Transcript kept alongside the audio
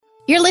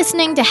You're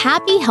listening to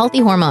Happy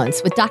Healthy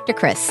Hormones with Dr.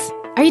 Chris.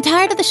 Are you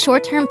tired of the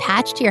short-term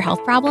patch to your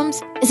health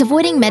problems? Is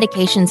avoiding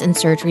medications and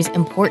surgeries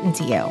important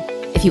to you?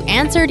 If you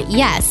answered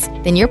yes,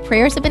 then your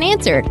prayers have been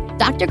answered.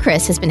 Dr.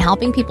 Chris has been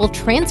helping people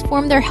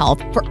transform their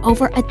health for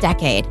over a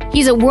decade.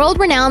 He's a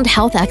world-renowned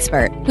health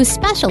expert who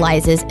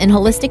specializes in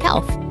holistic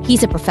health.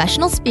 He's a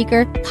professional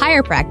speaker,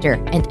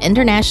 chiropractor, and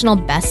international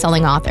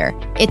best-selling author.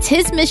 It's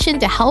his mission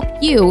to help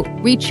you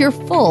reach your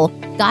full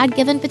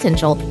God-given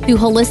potential through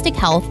holistic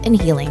health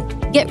and healing.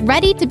 Get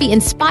ready to be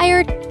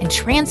inspired and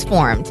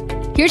transformed.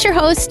 Here's your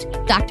host,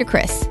 Dr.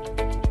 Chris.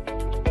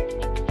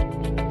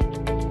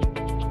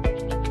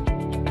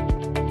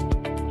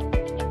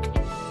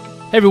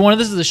 Hey everyone,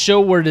 this is the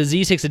show where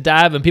disease takes a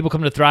dive and people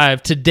come to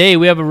thrive. Today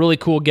we have a really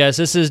cool guest.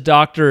 This is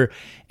Dr.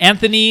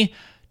 Anthony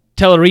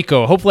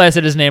Tallarico. Hopefully I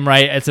said his name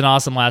right. It's an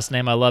awesome last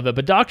name. I love it.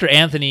 But Dr.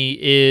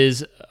 Anthony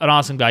is an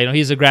awesome guy. You know,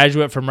 he's a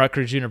graduate from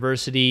Rutgers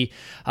University.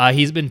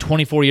 He's been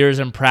 24 years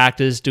in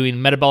practice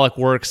doing metabolic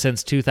work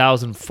since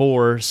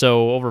 2004.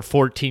 So over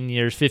 15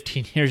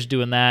 years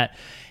doing that.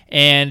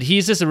 And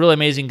he's just a really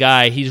amazing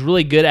guy. He's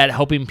really good at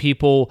helping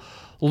people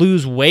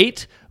lose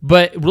weight,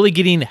 but really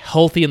getting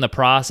healthy in the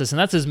process. And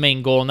that's his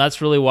main goal. And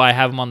that's really why I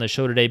have him on the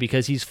show today,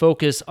 because he's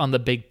focused on the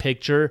big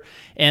picture.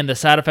 And the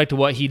side effect of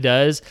what he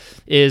does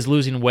is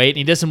losing weight. And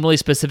he does some really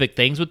specific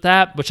things with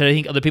that, which I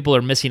think other people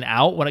are missing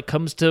out when it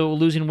comes to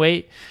losing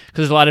weight,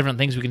 because there's a lot of different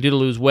things we can do to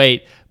lose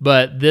weight.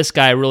 But this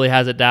guy really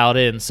has it dialed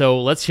in. So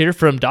let's hear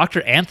from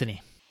Dr.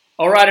 Anthony.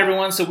 All right,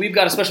 everyone. So we've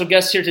got a special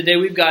guest here today.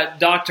 We've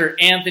got Dr.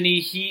 Anthony.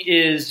 He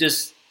is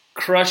just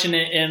crushing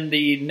it in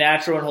the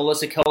natural and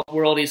holistic health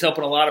world. He's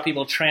helping a lot of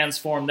people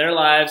transform their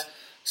lives.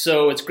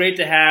 So it's great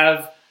to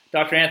have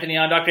Dr. Anthony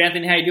on. Dr.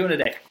 Anthony, how are you doing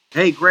today?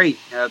 Hey, great.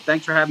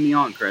 Thanks for having me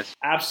on, Chris.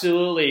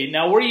 Absolutely.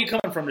 Now, where are you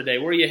coming from today?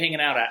 Where are you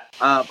hanging out at?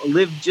 I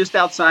live just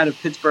outside of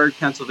Pittsburgh,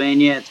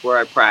 Pennsylvania. It's where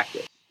I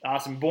practice.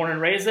 Awesome. Born and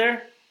raised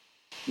there?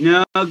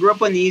 No, I grew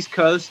up on the East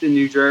Coast in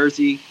New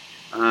Jersey.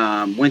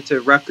 Went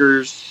to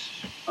Rutgers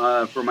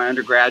for my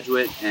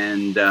undergraduate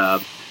and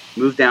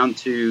moved down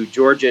to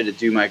Georgia to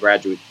do my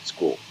graduate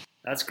school.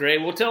 That's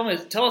great. Well, tell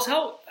us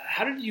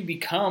how did you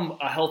become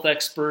a health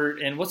expert,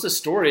 and what's the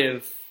story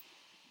of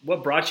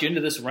what brought you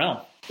into this realm?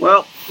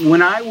 Well,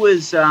 when I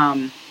was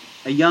a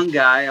young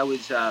guy, I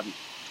was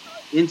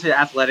into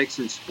athletics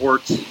and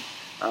sports,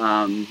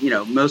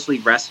 mostly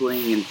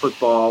wrestling and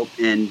football,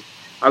 and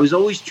I was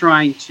always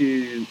trying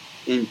to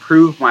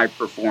improve my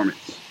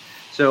performance.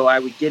 So I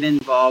would get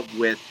involved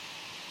with,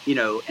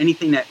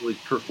 anything that was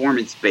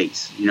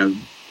performance-based,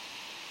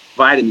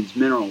 vitamins,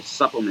 minerals,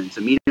 supplements,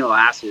 amino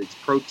acids,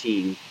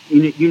 protein,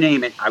 you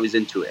name it, I was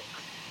into it.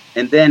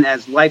 And then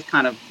as life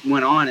kind of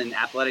went on and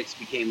athletics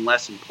became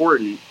less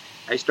important,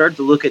 I started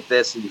to look at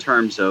this in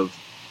terms of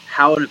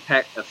how it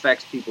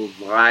affects people's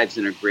lives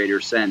in a greater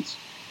sense.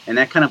 And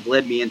that kind of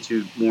led me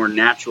into more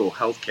natural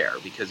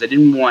healthcare, because I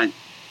didn't want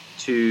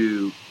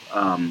to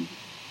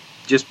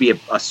just be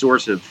a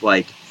source of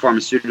like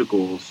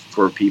pharmaceuticals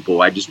for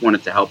people. I just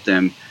wanted to help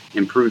them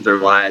improve their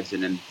lives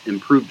and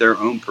improve their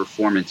own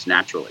performance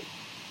naturally.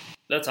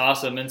 That's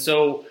awesome. And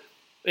so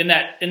in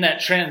that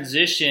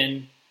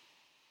transition,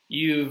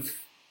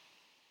 you've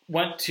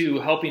went to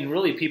helping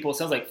really people, it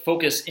sounds like,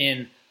 focus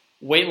in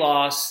weight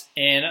loss.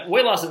 And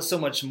weight loss is so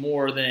much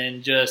more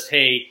than just,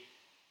 hey,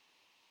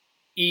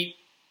 eat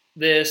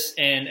this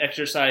and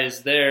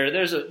exercise there.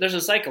 There's a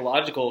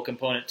psychological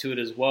component to it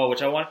as well,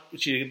 which I want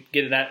you to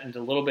get that into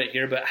a little bit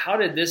here. But how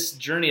did this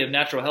journey of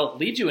natural health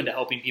lead you into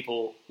helping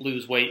people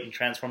lose weight and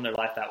transform their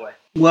life that way?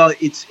 Well,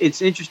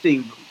 it's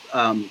interesting.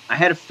 I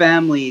had a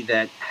family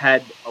that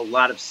had a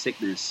lot of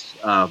sickness.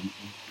 A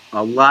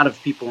lot of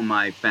people in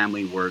my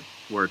family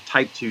were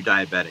type 2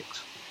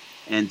 diabetics.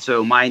 And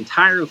so my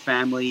entire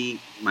family,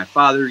 my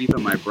father,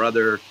 even my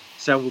brother,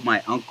 several of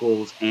my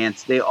uncles,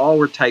 aunts, they all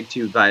were type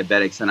 2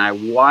 diabetics. And I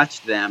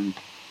watched them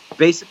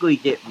basically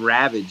get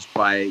ravaged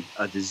by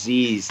a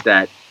disease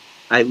that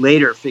I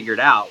later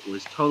figured out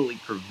was totally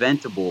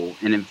preventable.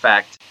 And in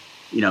fact,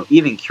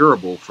 even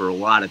curable for a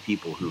lot of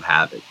people who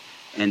have it.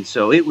 And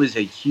so it was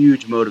a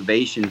huge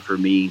motivation for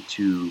me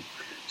to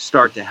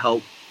start to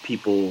help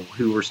people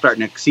who were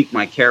starting to seek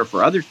my care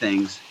for other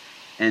things,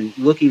 and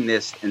looking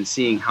this and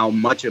seeing how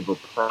much of a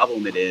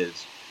problem it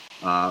is.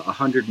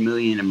 100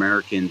 million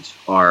Americans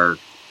are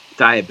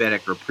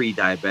diabetic or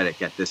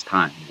pre-diabetic at this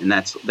time. And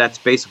that's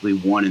basically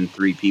 1 in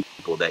 3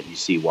 people that you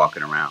see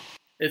walking around.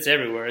 It's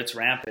everywhere. It's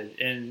rampant.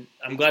 And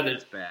I'm glad that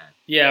it's bad.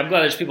 Yeah, I'm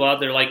glad there's people out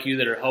there like you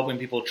that are helping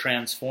people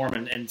transform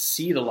and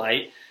see the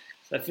light.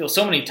 I feel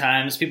so many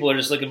times people are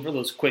just looking for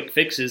those quick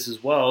fixes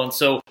as well. And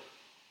so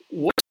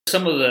what are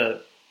some of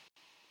the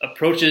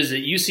approaches that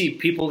you see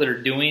people that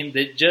are doing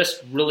that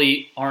just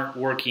really aren't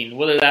working,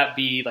 whether that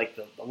be like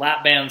the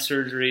lap band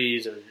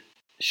surgeries or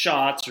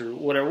shots or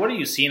whatever? What are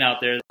you seeing out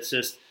there that's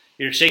just,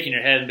 you're shaking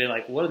your head and being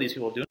like, what are these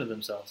people doing to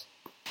themselves?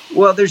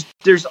 Well,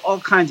 there's all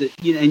kinds of,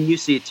 and you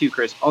see it too,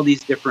 Chris, all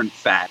these different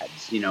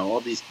fads,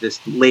 all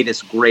this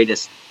latest,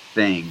 greatest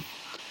thing.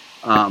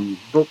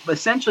 But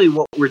essentially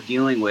what we're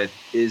dealing with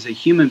is a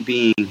human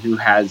being who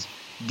has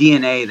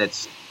DNA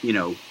that's,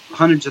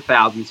 hundreds of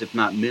thousands, if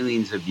not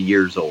millions of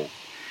years old.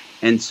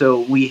 And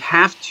so we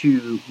have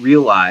to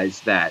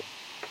realize that,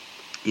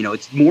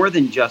 it's more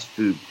than just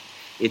food.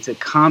 It's a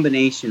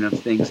combination of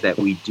things that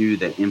we do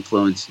that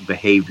influence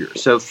behavior.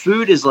 So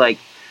food is like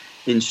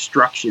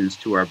instructions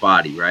to our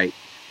body, right?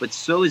 But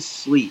so is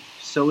sleep,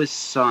 so is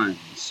sun,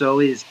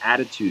 so is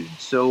attitude,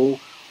 so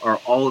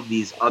are all of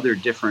these other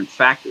different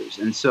factors.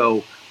 And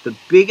so the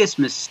biggest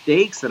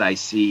mistakes that I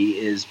see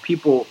is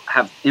people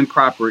have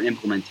improper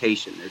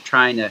implementation. They're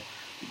trying to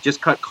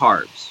just cut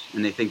carbs,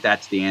 and they think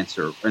that's the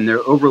answer. And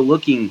they're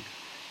overlooking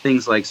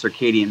things like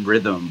circadian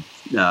rhythm,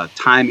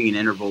 timing and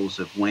intervals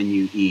of when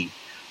you eat,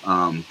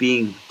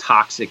 being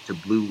toxic to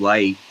blue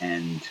light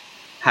and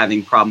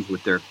having problems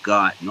with their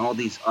gut and all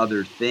these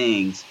other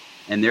things.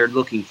 And they're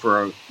looking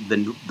for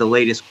the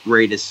latest,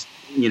 greatest,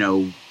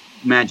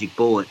 magic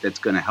bullet that's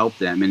going to help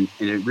them. And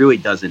it really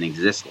doesn't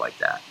exist like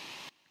that.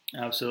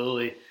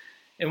 Absolutely.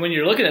 And when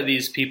you're looking at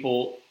these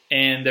people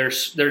and they're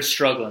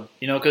struggling,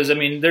 because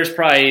there's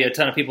probably a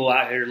ton of people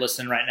out here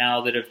listening right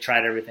now that have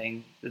tried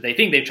everything, that they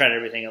think they've tried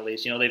everything at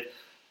least. They've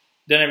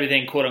done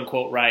everything quote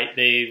unquote right.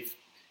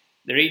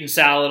 They're eating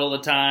salad all the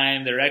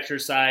time. They're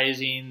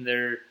exercising.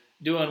 They're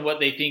doing what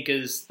they think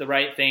is the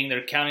right thing.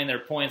 They're counting their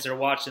points. They're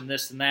watching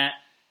this and that.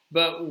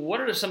 But what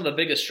are some of the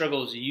biggest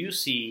struggles you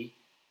see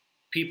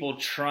people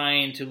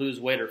trying to lose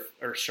weight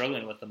or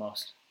struggling with the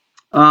most?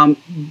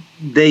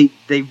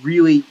 They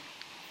really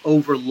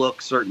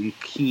overlook certain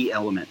key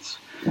elements.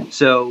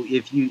 So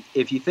if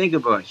you think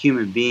of a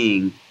human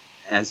being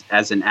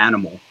as an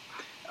animal,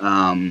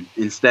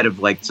 instead of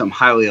like some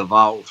highly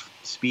evolved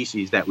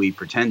species that we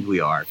pretend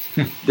we are,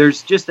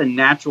 there's just a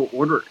natural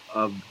order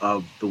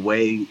of the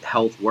way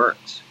health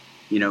works.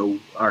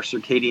 Our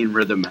circadian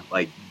rhythm,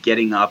 like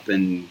getting up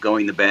and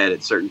going to bed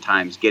at certain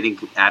times, getting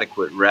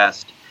adequate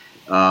rest,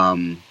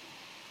 the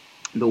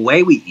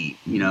way we eat,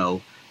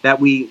 that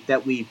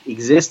we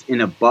exist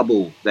in a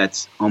bubble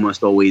that's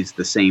almost always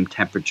the same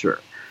temperature,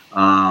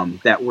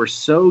 that we're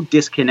so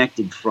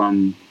disconnected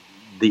from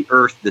the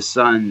earth, the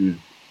sun,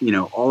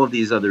 all of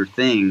these other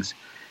things,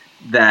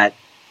 that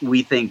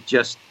we think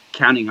just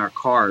counting our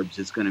carbs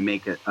is going to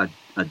make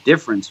a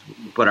difference.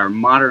 But our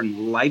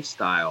modern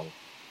lifestyle,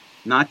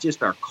 not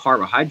just our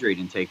carbohydrate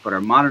intake, but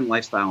our modern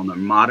lifestyle and the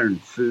modern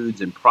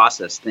foods and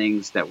processed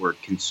things that we're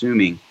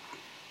consuming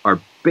are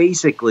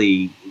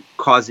basically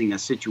causing a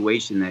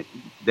situation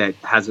that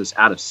has us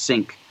out of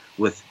sync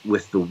with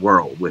the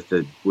world, with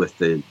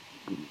the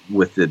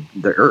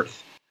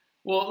earth.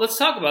 Well, let's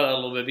talk about that a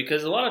little bit,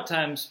 because a lot of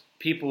times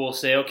people will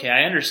say, okay,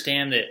 I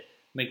understand that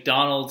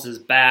McDonald's is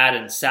bad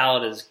and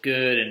salad is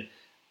good and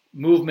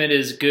movement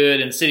is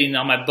good and sitting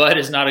on my butt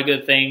is not a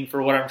good thing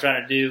for what I'm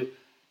trying to do.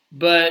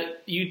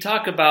 But you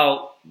talk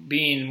about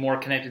being more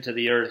connected to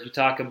the earth. You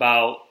talk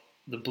about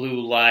the blue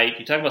light.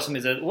 You talk about some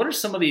of these. What are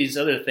some of these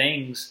other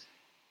things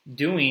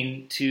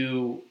doing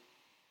to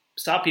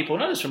stop people,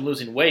 not just from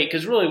losing weight?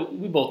 Because really,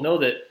 we both know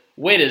that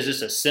weight is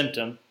just a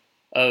symptom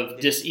of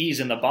dis-ease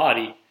in the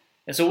body.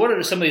 And so what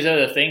are some of these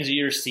other things that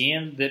you're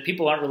seeing that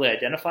people aren't really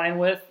identifying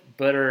with,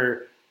 but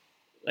are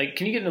like,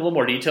 can you get into a little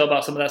more detail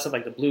about some of that stuff,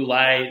 like the blue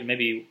light,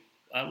 maybe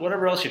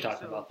whatever else you're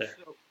talking about there?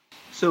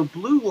 So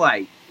blue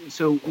light.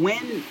 So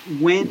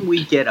when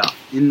we get up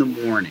in the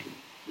morning,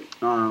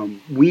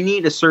 we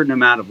need a certain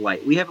amount of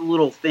light. We have a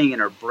little thing in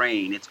our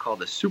brain. It's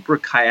called a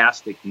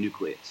suprachiasmatic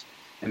nucleus.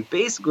 And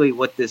basically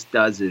what this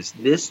does is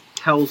this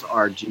tells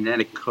our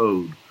genetic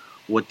code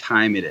what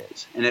time it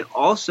is. And it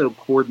also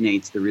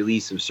coordinates the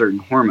release of certain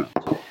hormones.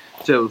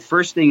 So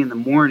first thing in the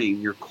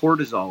morning, your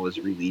cortisol is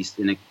released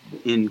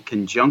in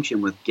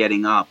conjunction with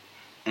getting up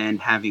and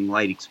having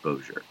light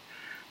exposure.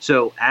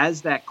 So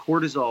as that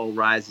cortisol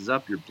rises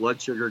up, your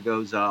blood sugar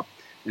goes up,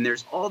 and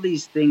there's all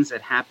these things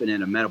that happen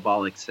in a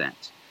metabolic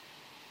sense.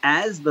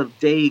 As the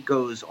day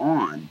goes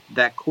on,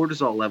 that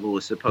cortisol level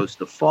is supposed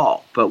to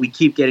fall, but we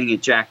keep getting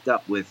it jacked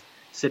up with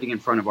sitting in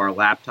front of our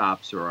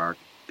laptops or our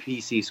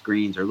PC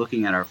screens or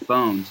looking at our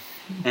phones.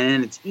 And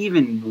then it's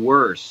even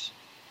worse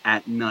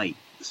at night.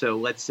 So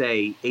let's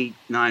say 8,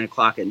 9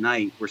 o'clock at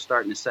night, we're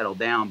starting to settle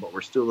down, but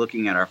we're still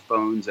looking at our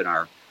phones and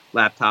our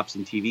laptops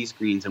and TV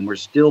screens, and we're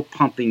still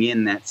pumping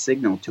in that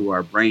signal to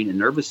our brain and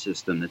nervous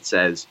system that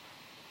says,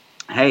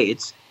 hey,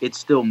 it's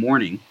still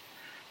morning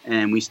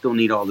and we still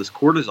need all this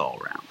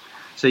cortisol around.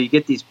 So you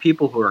get these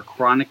people who are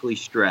chronically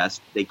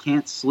stressed. They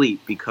can't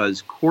sleep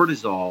because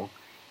cortisol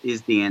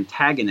is the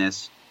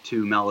antagonist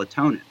to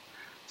melatonin.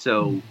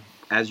 So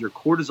as your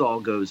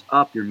cortisol goes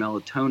up, your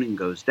melatonin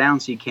goes down,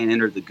 so you can't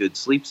enter the good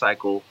sleep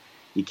cycle.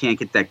 You can't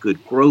get that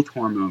good growth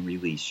hormone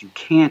release. You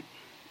can't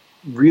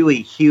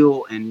really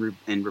heal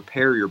and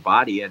repair your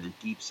body in a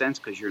deep sense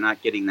because you're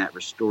not getting that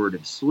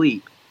restorative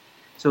sleep.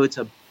 So it's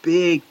a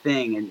big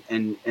thing.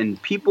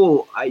 And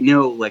people, I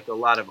know, like a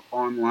lot of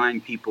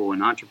online people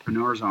and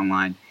entrepreneurs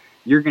online,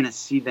 you're going to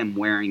see them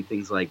wearing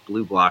things like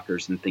blue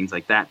blockers and things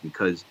like that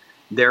because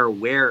they're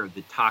aware of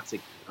the toxic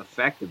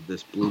effect of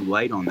this blue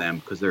light on them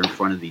because they're in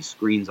front of these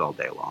screens all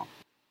day long.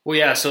 Well,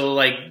 yeah. So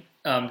like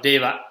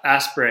Dave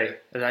Asprey,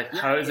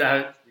 how is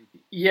that?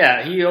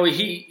 Yeah,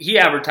 he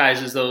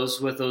advertises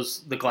those with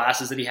the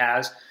glasses that he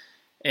has,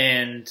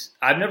 and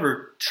I've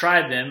never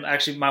tried them.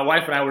 Actually, my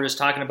wife and I were just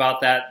talking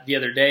about that the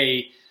other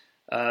day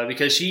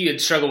because she had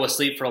struggled with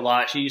sleep for a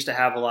lot. She used to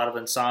have a lot of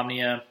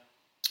insomnia,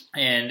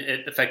 and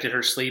it affected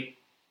her sleep,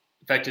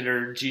 affected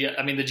her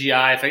the GI.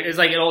 It's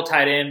like it all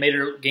tied in, made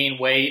her gain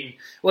weight. And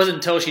it wasn't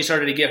until she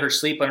started to get her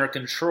sleep under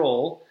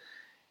control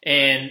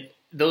and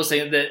those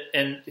things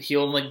and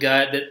healing the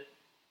gut that,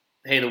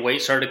 hey, the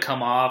weight started to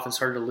come off and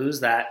started to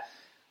lose that.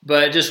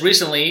 But just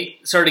recently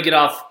started to get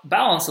off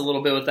balance a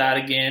little bit with that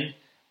again.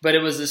 But it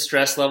was the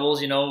stress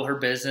levels, her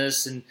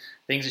business and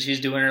things that she's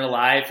doing in her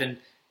life.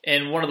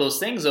 And one of those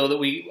things, though, that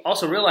we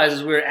also realized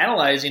as we were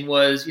analyzing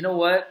was, you know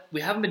what?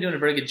 We haven't been doing a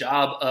very good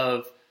job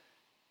of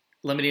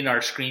limiting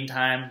our screen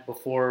time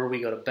before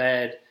we go to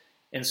bed.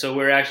 And so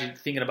we're actually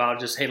thinking about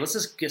just, hey, let's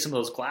just get some of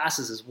those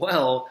glasses as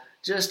well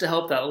just to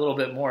help that a little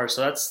bit more.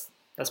 So that's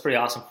pretty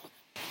awesome.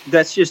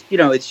 That's just,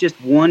 it's just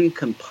one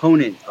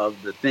component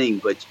of the thing,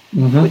 but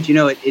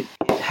it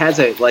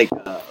has like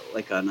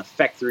an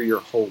effect through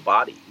your whole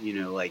body.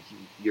 Like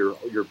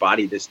your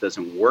body just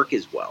doesn't work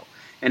as well.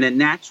 And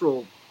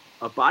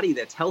a body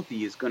that's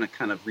healthy is going to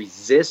kind of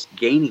resist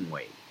gaining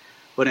weight,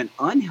 but an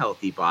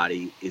unhealthy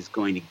body is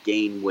going to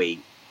gain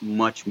weight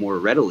much more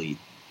readily.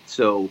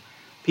 So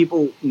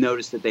people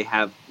notice that they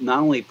have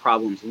not only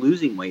problems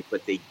losing weight,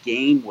 but they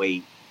gain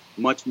weight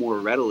much more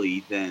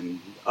readily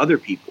than other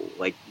people.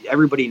 Like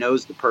everybody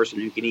knows the person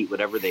who can eat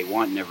whatever they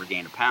want and never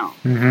gain a pound.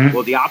 Mm-hmm.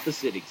 Well, the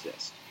opposite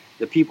exists.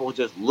 The people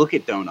just look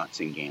at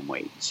donuts and gain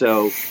weight.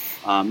 So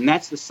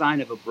that's the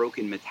sign of a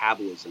broken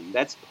metabolism.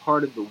 That's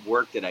part of the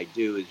work that I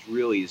do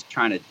is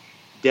trying to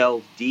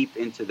delve deep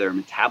into their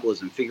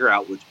metabolism, figure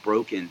out what's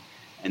broken,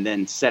 and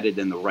then set it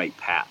in the right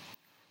path.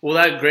 Well,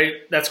 that's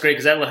great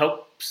because that will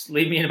help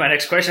lead me into my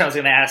next question I was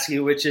going to ask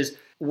you, which is,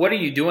 what are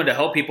you doing to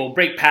help people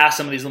break past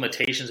some of these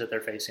limitations that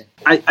they're facing?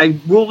 I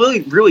will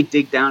really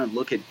dig down and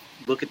look at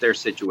their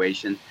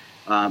situation.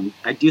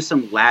 I do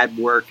some lab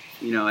work.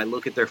 I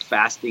look at their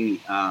fasting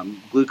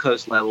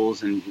glucose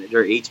levels and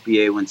their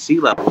HbA1c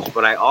levels,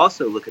 but I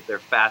also look at their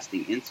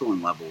fasting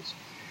insulin levels.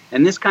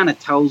 And this kind of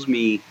tells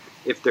me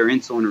if they're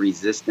insulin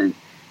resistant.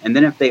 And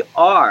then if they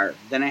are,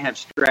 then I have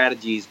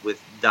strategies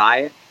with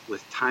diet,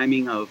 with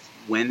timing of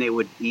when they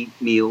would eat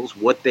meals,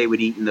 what they would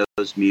eat in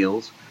those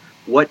meals,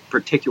 what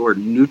particular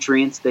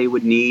nutrients they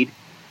would need.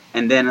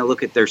 And then I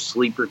look at their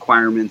sleep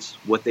requirements,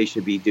 what they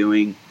should be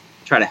doing,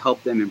 try to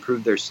help them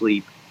improve their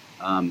sleep,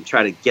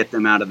 try to get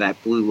them out of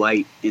that blue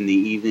light in the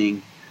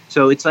evening.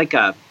 So it's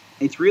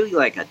really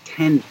like a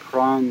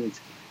 10-pronged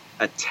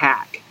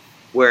attack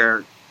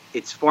where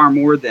it's far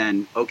more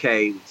than,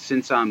 okay,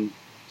 since I'm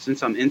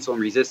insulin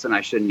resistant,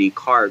 I shouldn't eat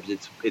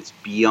carbs. It's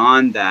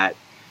beyond that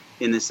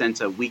in the sense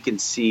of we can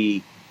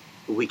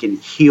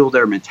heal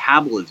their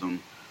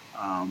metabolism.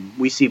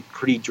 We see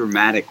pretty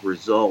dramatic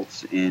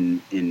results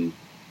in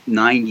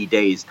 90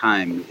 days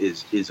time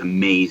is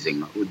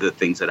amazing, the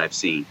things that I've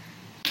seen.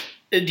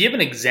 Do you have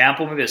an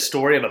example, maybe a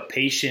story of a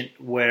patient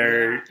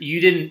where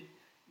maybe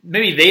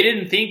they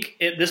didn't think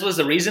this was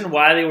the reason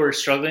why they were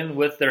struggling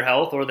with their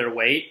health or their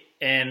weight,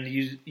 and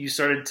you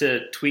started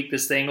to tweak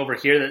this thing over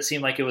here that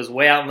seemed like it was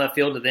way out in left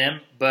field to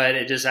them, but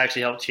it just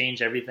actually helped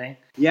change everything?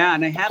 Yeah,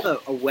 and I have a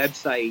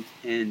website,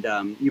 and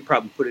you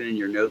probably put it in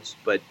your notes,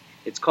 but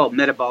it's called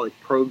Metabolic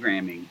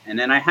Programming. And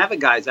then I have a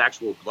guy's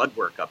actual blood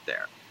work up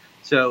there.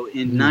 So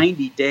in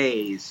 90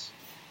 days,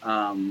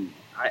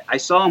 I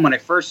saw him when I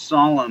first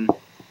saw him.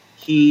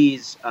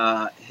 His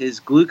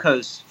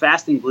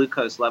fasting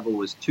glucose level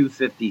was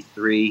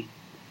 253.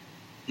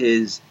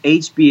 His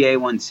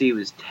HbA1c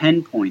was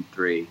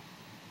 10.3,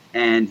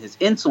 and his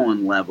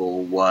insulin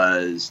level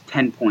was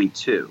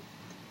 10.2.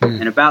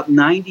 And about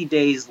 90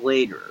 days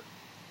later,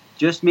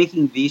 just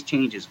making these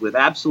changes with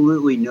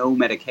absolutely no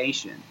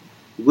medication,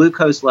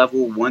 glucose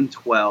level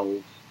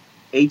 112,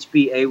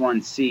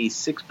 HbA1c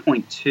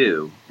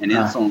 6.2, and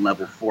insulin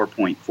level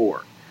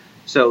 4.4.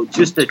 So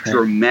just a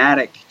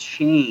dramatic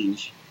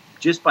change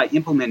just by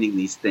implementing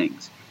these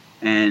things.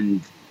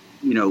 And,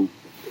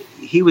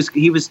 he was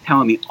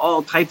telling me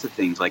all types of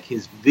things, like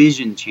his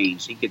vision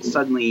changed. He could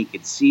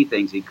see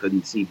things he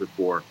couldn't see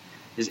before.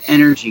 His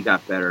energy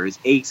got better. His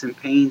aches and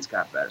pains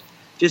got better.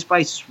 Just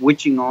by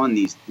switching on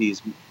these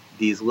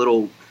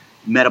little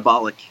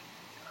metabolic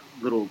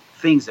little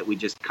things that we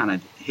just kind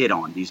of hit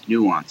on, these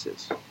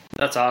nuances.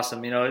 That's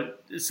awesome.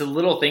 It's a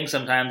little thing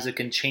sometimes that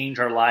can change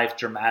our life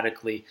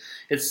dramatically.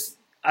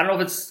 I don't know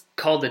if it's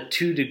called the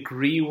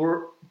 2-degree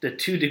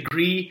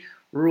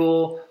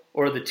rule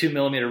or the 2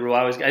 millimeter rule.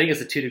 I think it's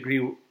the 2-degree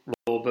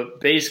rule,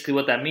 but basically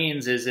what that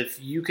means is if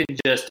you can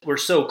we're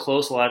so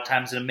close a lot of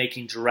times to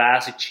making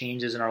drastic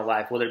changes in our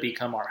life, whether it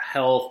become our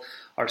health,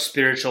 our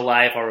spiritual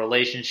life, our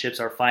relationships,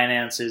 our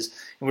finances,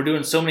 and we're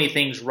doing so many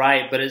things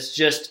right, but it's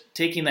just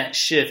taking that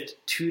shift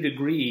 2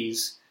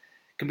 degrees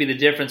can be the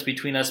difference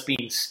between us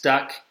being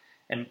stuck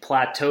and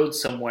plateaued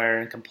somewhere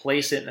and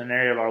complacent in an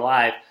area of our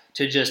life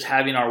to just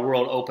having our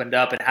world opened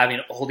up and having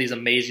all these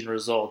amazing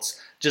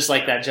results. Just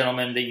like that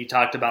gentleman that you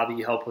talked about that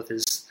you helped with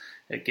his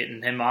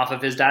getting him off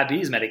of his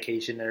diabetes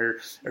medication or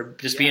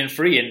just being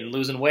free and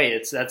losing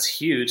weight. That's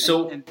huge.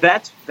 So and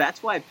that's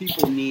why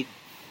people need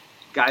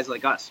guys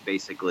like us,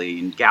 basically,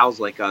 and gals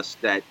like us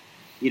that,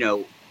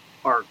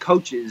 are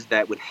coaches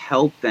that would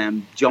help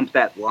them jump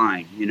that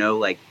line,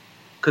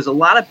 because a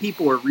lot of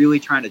people are really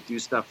trying to do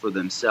stuff for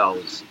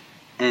themselves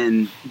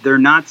and they're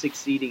not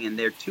succeeding and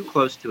they're too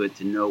close to it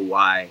to know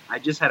why. I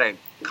just had a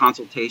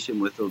consultation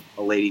with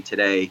a lady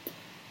today,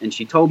 and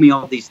she told me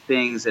all these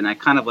things, and I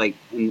kind of like,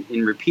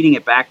 in repeating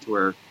it back to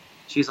her,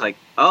 she's like,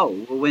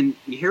 oh, well, when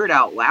you hear it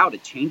out loud,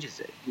 it changes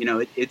it.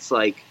 It's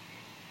like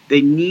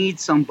they need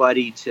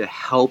somebody to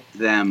help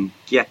them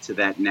get to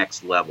that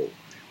next level,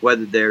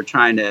 whether they're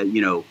trying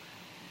to,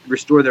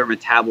 restore their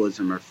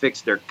metabolism or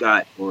fix their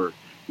gut or,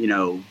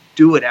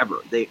 do whatever.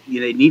 They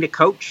need a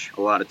coach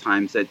a lot of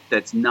times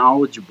that's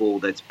knowledgeable,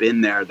 that's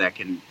been there, that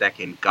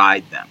can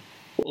guide them.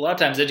 A lot of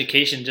times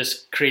education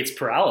just creates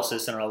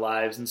paralysis in our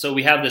lives. And so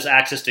we have this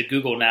access to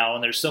Google now,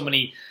 and there's so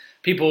many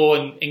people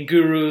and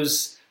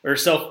gurus or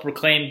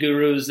self-proclaimed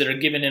gurus that are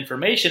giving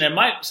information, and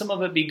some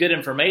of it be good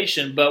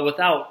information, but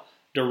without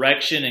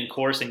direction and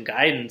course and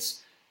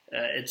guidance,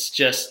 it's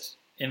just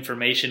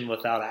information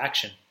without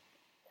action.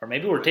 Or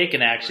maybe we're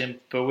taking action,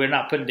 but we're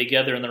not putting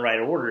together in the right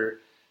order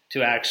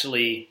to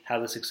actually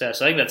have the success.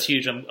 So I think that's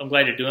huge. I'm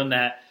glad you're doing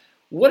that.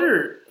 What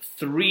are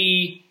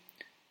 3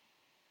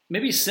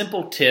 maybe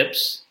simple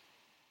tips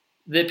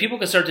that people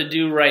can start to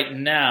do right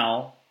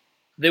now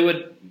that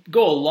would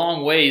go a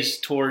long ways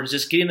towards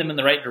just getting them in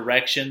the right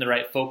direction, the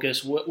right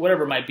focus,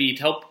 whatever it might be,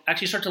 to help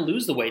actually start to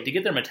lose the weight, to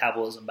get their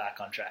metabolism back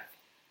on track?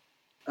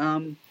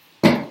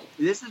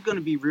 This is going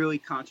to be really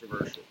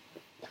controversial,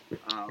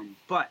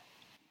 but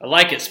I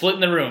like it.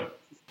 Splitting the room.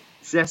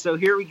 So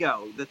here we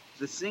go.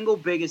 The single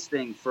biggest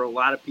thing for a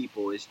lot of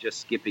people is just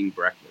skipping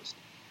breakfast.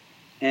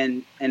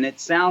 And it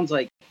sounds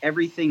like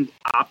everything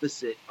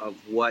opposite of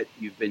what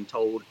you've been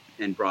told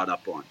and brought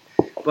up on.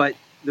 But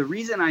the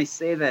reason I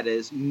say that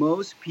is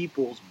most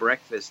people's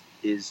breakfast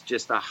is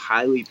just a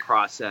highly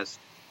processed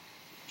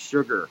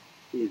sugar,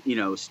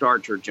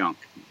 starch or junk.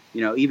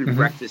 Even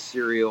breakfast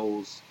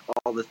cereals,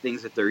 all the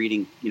things that they're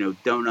eating,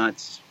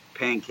 donuts,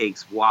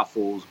 pancakes,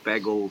 waffles,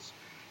 bagels.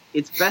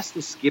 It's best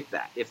to skip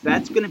that. If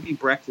that's going to be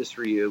breakfast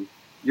for you,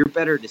 you're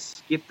better to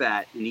skip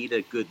that and eat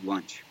a good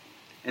lunch.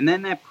 And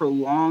then that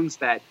prolongs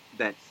that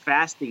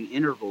fasting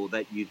interval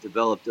that you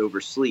developed over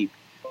sleep.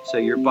 So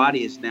your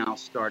body is now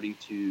starting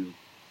to,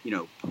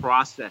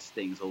 process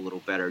things a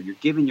little better. You're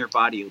giving your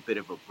body a bit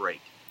of a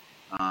break.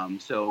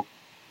 So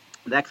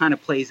that kind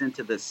of plays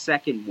into the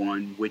second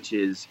one, which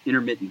is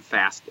intermittent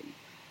fasting.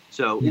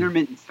 So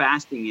intermittent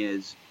fasting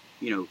is,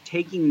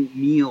 taking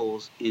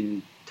meals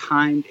in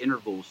timed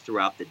intervals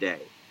throughout the day.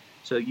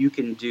 So you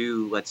can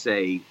do, let's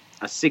say,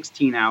 a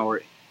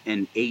 16-hour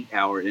and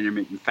 8-hour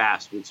intermittent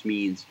fast, which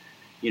means,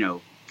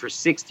 for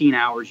 16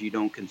 hours, you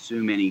don't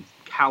consume any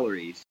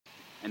calories.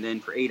 And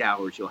then for 8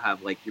 hours, you'll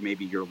have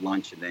maybe your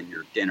lunch and then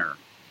your dinner.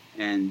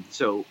 And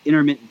so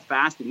intermittent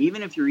fasting,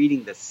 even if you're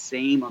eating the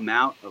same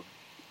amount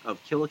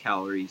of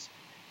kilocalories,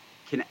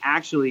 can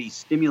actually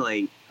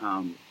stimulate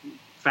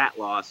fat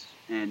loss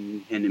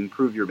and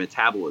improve your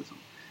metabolism.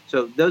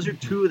 So those are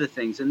 2 of the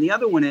things. And the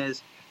other one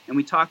is, and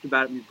we talked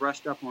about it, we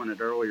brushed up on it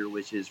earlier,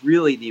 which is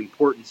really the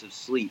importance of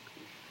sleep.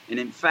 And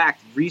in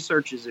fact,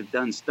 researchers have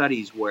done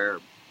studies where,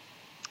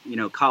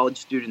 college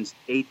students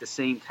ate the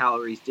same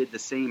calories, did the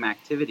same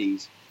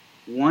activities.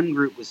 One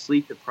group was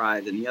sleep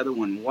deprived and the other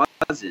one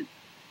wasn't.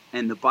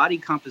 And the body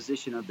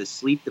composition of the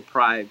sleep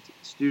deprived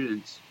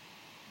students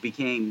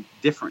became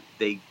different.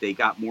 They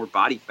got more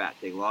body fat.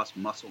 They lost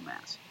muscle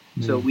mass.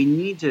 So we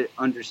need to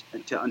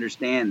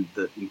understand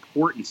the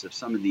importance of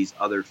some of these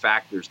other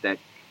factors that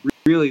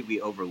really we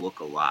overlook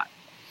a lot.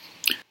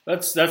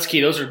 That's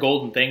key. Those are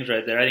golden things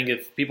right there. I think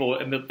if people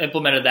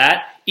implemented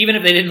that, even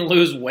if they didn't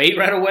lose weight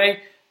right away,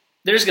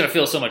 they're just going to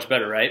feel so much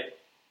better, right?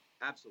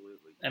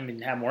 Absolutely. I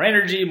mean, have more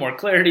energy, more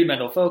clarity,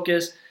 mental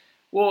focus.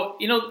 Well,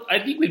 I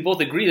think we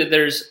both agree that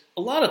there's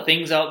a lot of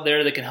things out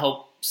there that can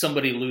help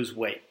somebody lose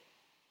weight,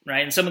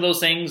 right? And some of those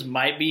things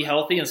might be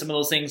healthy and some of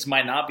those things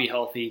might not be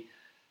healthy.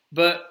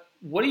 But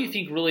what do you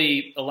think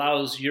really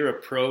allows your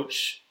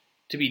approach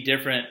to be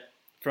different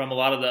from a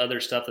lot of the other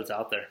stuff that's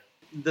out there?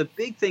 The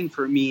big thing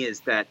for me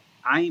is that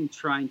I am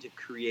trying to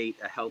create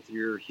a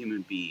healthier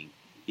human being.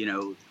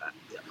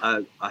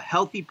 A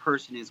healthy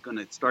person is going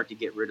to start to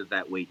get rid of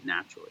that weight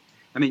naturally.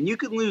 I mean, you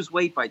can lose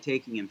weight by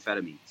taking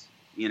amphetamines,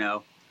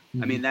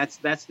 I mean, that's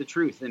the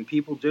truth. And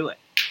people do it.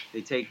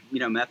 They take,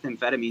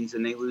 methamphetamines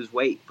and they lose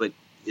weight. But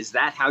is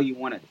that how you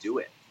want to do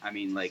it? I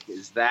mean,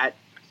 is that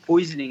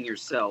poisoning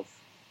yourself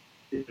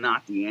is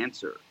not the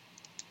answer.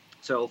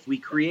 So if we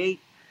create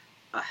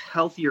a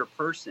healthier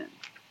person,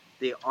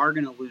 they are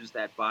going to lose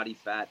that body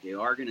fat. They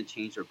are going to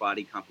change their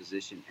body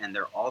composition. And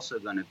they're also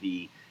going to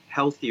be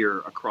healthier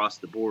across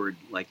the board,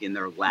 like in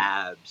their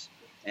labs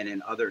and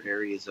in other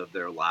areas of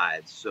their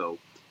lives. So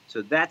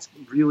that's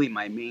really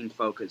my main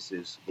focus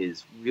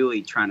is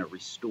really trying to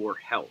restore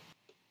health.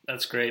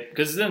 That's great,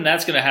 because then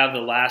that's going to have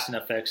the lasting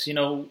effects.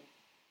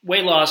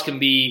 Weight loss can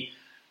be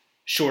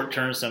short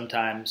term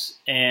sometimes,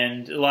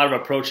 and a lot of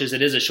approaches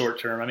it is a short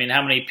term. I mean,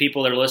 how many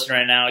people that are listening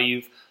right now,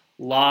 you've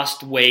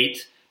lost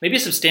weight, maybe a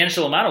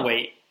substantial amount of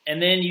weight,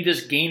 and then you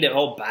just gained it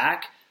all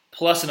back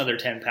plus another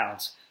 10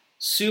 pounds.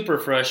 Super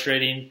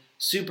frustrating,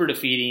 super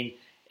defeating,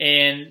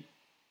 and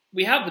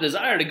we have the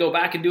desire to go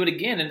back and do it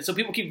again. And so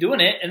people keep doing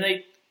it and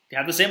they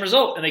have the same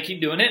result, and they keep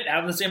doing it,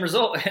 having the same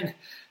result. And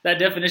that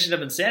definition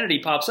of insanity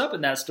pops up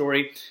in that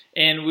story.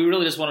 And we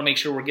really just want to make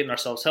sure we're getting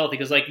ourselves healthy.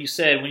 Because like you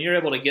said, when you're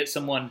able to get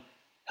someone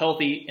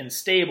healthy and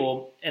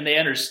stable and they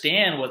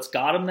understand what's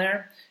got them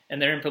there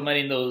and they're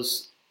implementing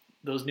those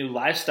new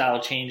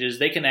lifestyle changes,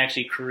 they can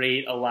actually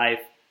create a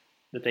life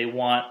that they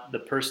want, the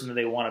person that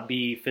they want to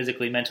be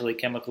physically, mentally,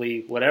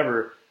 chemically,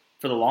 whatever,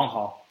 for the long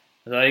haul.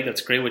 So I think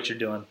that's great what you're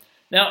doing.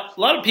 Now, a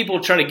lot of people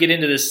try to get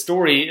into this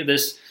story,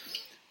 this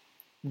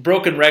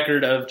broken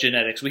record of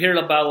genetics. We hear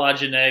about a lot of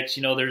genetics.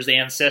 You know, there's the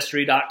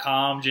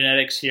Ancestry.com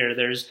genetics here.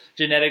 There's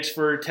genetics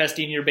for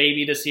testing your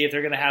baby to see if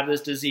they're going to have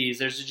this disease.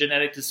 There's a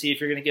genetic to see if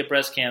you're going to get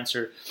breast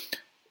cancer.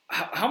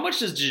 How much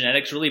does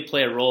genetics really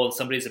play a role in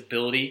somebody's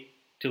ability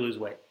to lose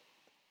weight?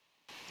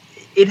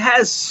 It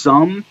has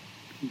some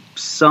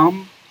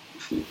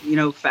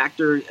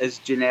factor as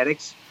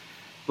genetics,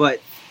 but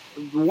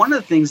one of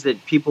the things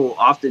that people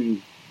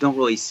often don't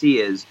really see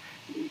is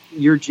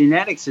your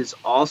genetics is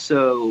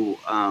also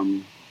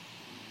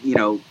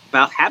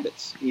about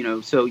habits.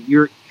 So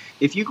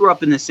if you grew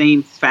up in the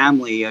same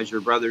family as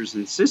your brothers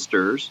and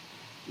sisters,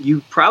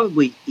 you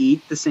probably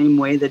eat the same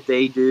way that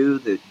they do,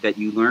 that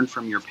you learn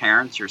from your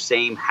parents, your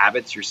same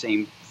habits, your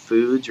same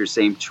foods, your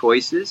same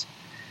choices.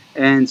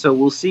 And so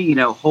we'll see,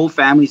 whole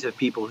families of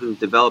people who've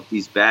developed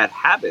these bad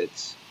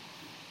habits,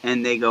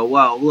 and they go,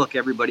 well, look,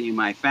 everybody in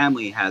my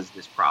family has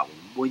this problem.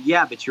 Well,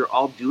 yeah, but you're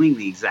all doing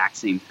the exact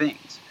same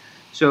things.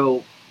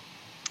 So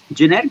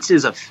genetics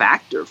is a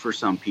factor for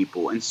some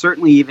people, and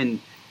certainly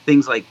even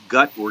things like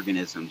gut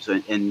organisms.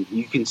 And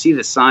you can see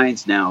the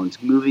science now,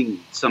 it's moving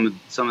some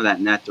of that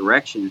in that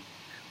direction.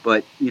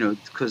 But,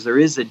 because there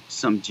is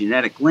some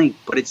genetic link,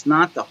 but it's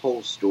not the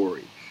whole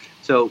story.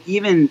 So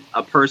even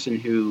a person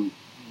who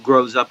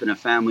grows up in a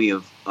family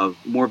of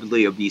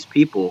morbidly obese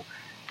people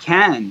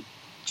can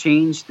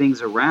change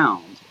things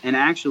around and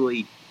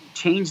actually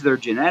change their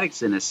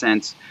genetics in a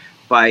sense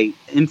by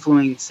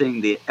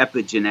influencing the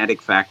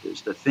epigenetic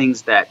factors, the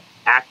things that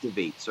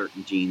activate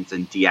certain genes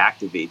and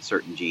deactivate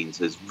certain genes,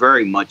 is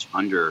very much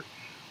under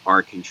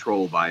our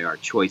control by our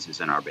choices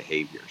and our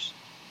behaviors.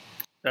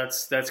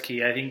 That's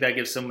key. I think that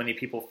gives so many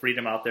people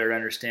freedom out there to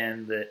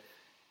understand that,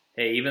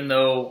 hey, even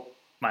though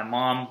my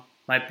mom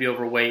might be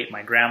overweight,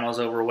 my grandma's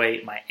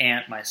overweight, my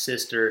aunt, my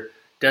sister,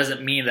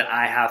 doesn't mean that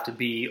I have to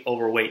be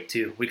overweight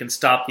too. We can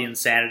stop the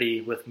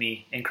insanity with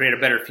me and create a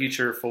better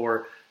future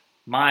for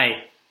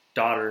my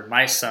daughter,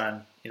 my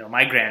son,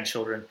 my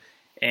grandchildren.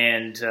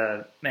 And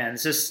man,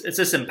 it's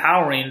just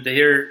empowering to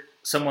hear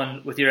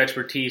someone with your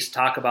expertise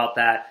talk about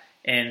that.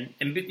 And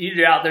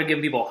you're out there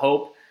giving people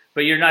hope,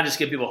 but you're not just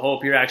giving people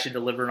hope, you're actually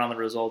delivering on the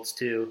results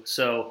too.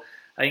 So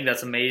I think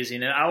that's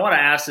amazing. And I want to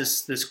ask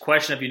this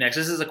question of you next.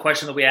 This is a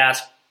question that we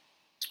ask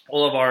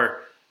all of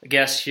our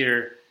guests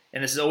here,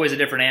 and this is always a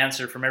different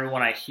answer from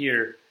everyone I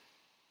hear.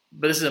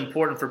 But this is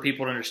important for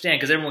people to understand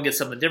because everyone gets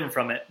something different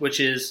from it, which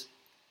is,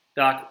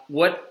 Doc,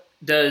 what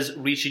does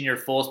reaching your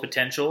fullest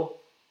potential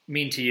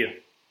mean to you?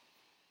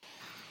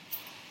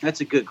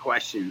 That's a good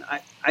question.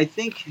 I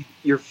think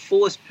your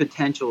fullest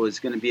potential is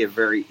going to be a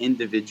very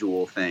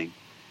individual thing,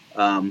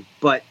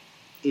 but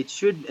it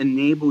should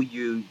enable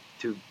you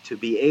to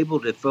be able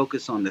to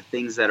focus on the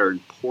things that are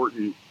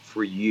important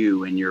for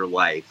you in your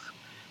life.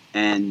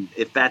 And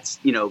if that's,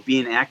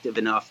 being active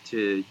enough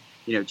to,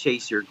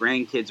 chase your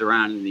grandkids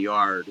around in the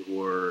yard,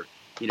 or,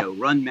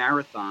 run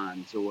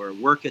marathons, or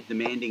work a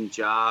demanding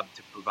job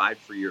to provide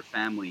for your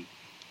family,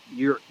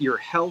 your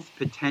health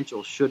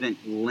potential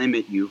shouldn't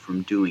limit you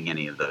from doing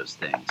any of those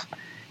things.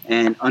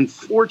 And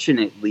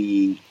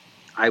unfortunately,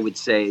 I would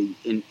say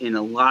in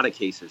a lot of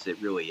cases,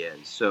 it really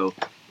is. So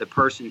the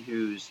person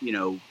who's,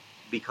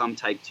 become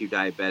type 2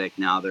 diabetic,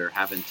 now they're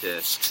having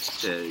to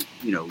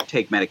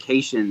take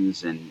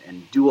medications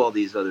and do all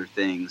these other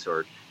things,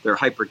 or they're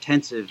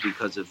hypertensive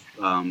because of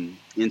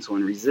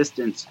insulin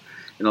resistance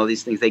and all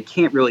these things. They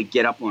can't really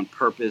get up on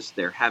purpose.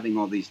 They're having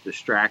all these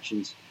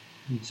distractions.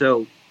 Mm-hmm.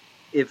 So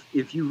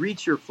if you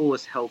reach your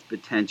fullest health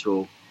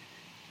potential,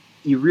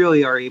 you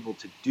really are able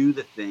to do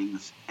the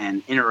things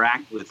and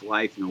interact with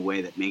life in a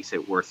way that makes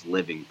it worth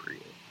living for you.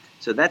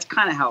 So that's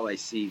kind of how I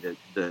see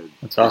the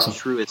awesome.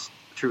 truest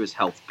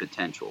health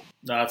potential.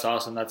 No, that's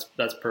awesome. That's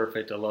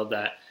perfect. I love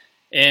that.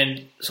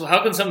 And so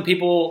how can some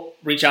people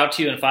reach out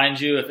to you and find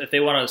you if they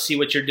want to see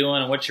what you're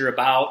doing and what you're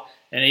about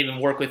and even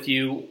work with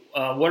you?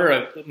 What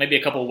are maybe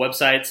a couple of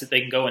websites that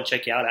they can go and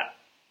check you out at?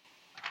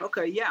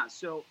 Okay, yeah.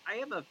 So I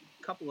have a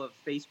couple of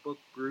Facebook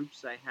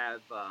groups. I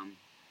have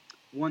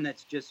one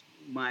that's just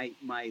my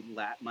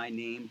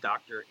name,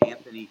 Dr.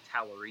 Anthony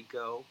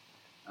Tallarico.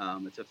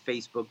 It's a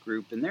Facebook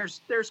group, and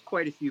there's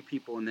quite a few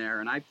people in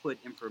there, and I put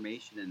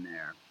information in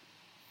there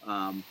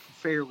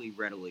fairly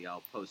readily.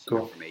 I'll post some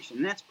information,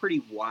 and that's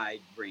pretty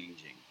wide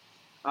ranging.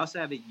 I also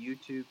have a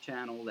YouTube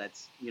channel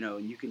that's,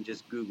 and you can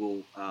just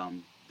Google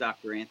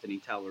Dr. Anthony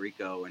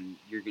Tallarico, and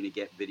you're going to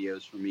get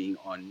videos from me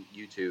on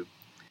YouTube.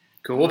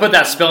 Cool. We'll put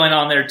that spelling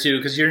on there too,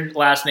 because your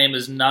last name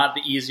is not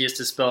the easiest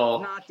to spell.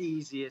 Not the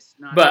easiest.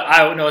 But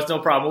I know it's no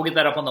problem. We'll get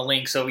that up on the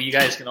link so you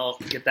guys can all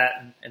get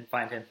that and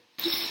find him.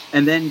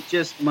 And then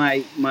just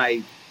my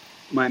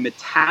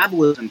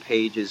metabolism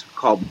page is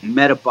called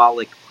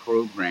Metabolic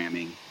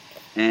Programming.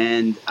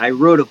 And I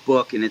wrote a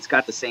book, and it's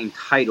got the same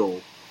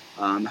title.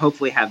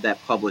 Hopefully have that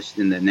published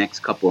in the next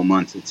couple of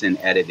months. It's in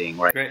editing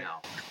right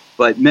now.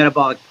 But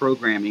Metabolic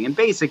Programming. And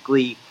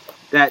basically,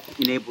 that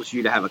enables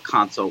you to have a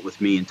consult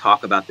with me and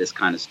talk about this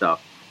kind of stuff.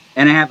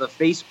 And I have a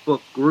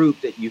Facebook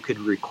group that you could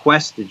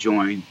request to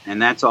join, and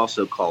that's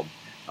also called,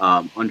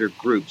 under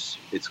groups,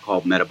 it's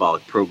called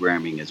Metabolic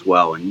Programming as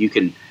well. And you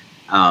can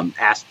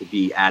ask to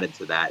be added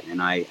to that,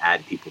 and I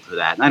add people to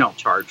that. And I don't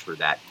charge for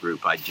that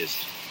group.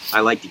 I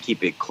like to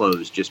keep it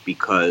closed just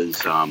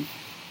because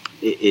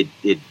it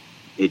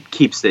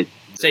keeps it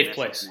safe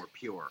place, more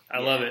pure. I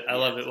love it.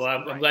 Well,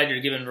 I'm glad you're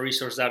giving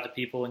resources out to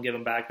people and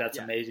giving back. That's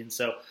amazing.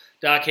 So,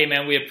 Doc, hey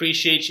man, we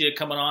appreciate you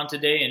coming on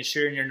today and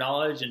sharing your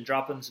knowledge and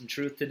dropping some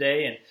truth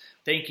today. And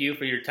thank you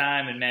for your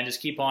time. And man,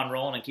 just keep on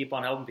rolling and keep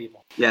on helping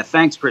people. Yeah,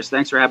 thanks, Chris.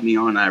 Thanks for having me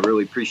on. I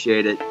really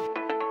appreciate it.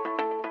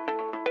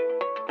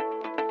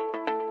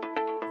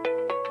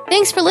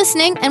 Thanks for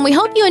listening, and we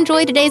hope you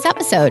enjoyed today's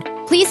episode.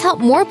 Please help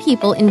more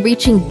people in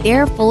reaching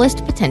their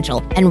fullest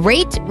potential and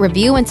rate,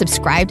 review, and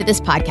subscribe to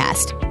this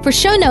podcast. For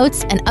show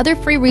notes and other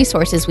free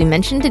resources we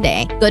mentioned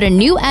today, go to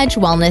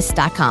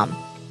newedgewellness.com.